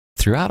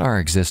Throughout our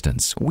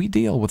existence, we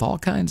deal with all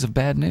kinds of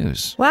bad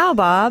news. Wow,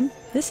 Bob,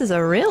 this is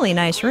a really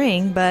nice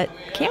ring, but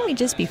can't we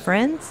just be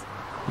friends?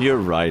 You're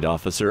right,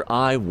 officer.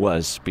 I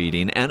was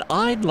speeding, and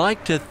I'd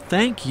like to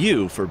thank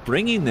you for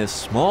bringing this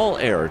small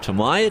error to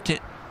my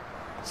attention.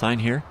 Sign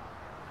here?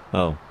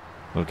 Oh,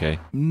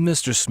 okay.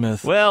 Mr.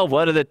 Smith. Well,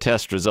 what do the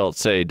test results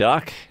say,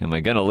 Doc? Am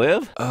I gonna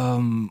live?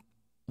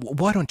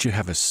 Why don't you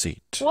have a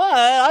seat? What?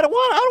 I don't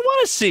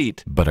want a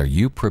seat. But are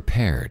you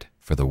prepared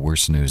for the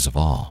worst news of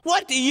all?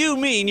 What do you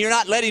mean you're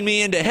not letting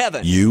me into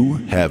heaven? You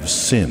have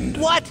sinned.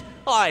 What?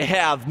 I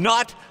have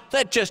not.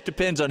 That just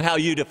depends on how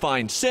you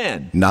define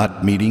sin.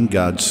 Not meeting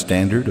God's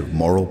standard of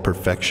moral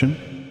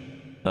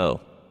perfection? Oh.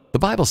 The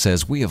Bible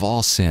says we have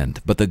all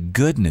sinned, but the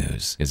good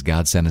news is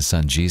God sent His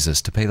Son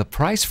Jesus to pay the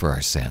price for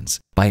our sins.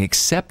 By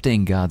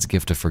accepting God's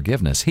gift of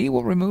forgiveness, He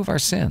will remove our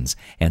sins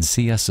and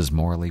see us as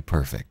morally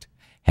perfect.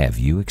 Have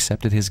you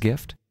accepted His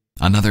gift?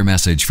 Another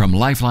message from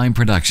LifeLine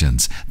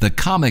Productions, the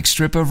comic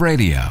strip of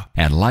radio,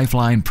 at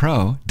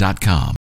lifelinepro.com.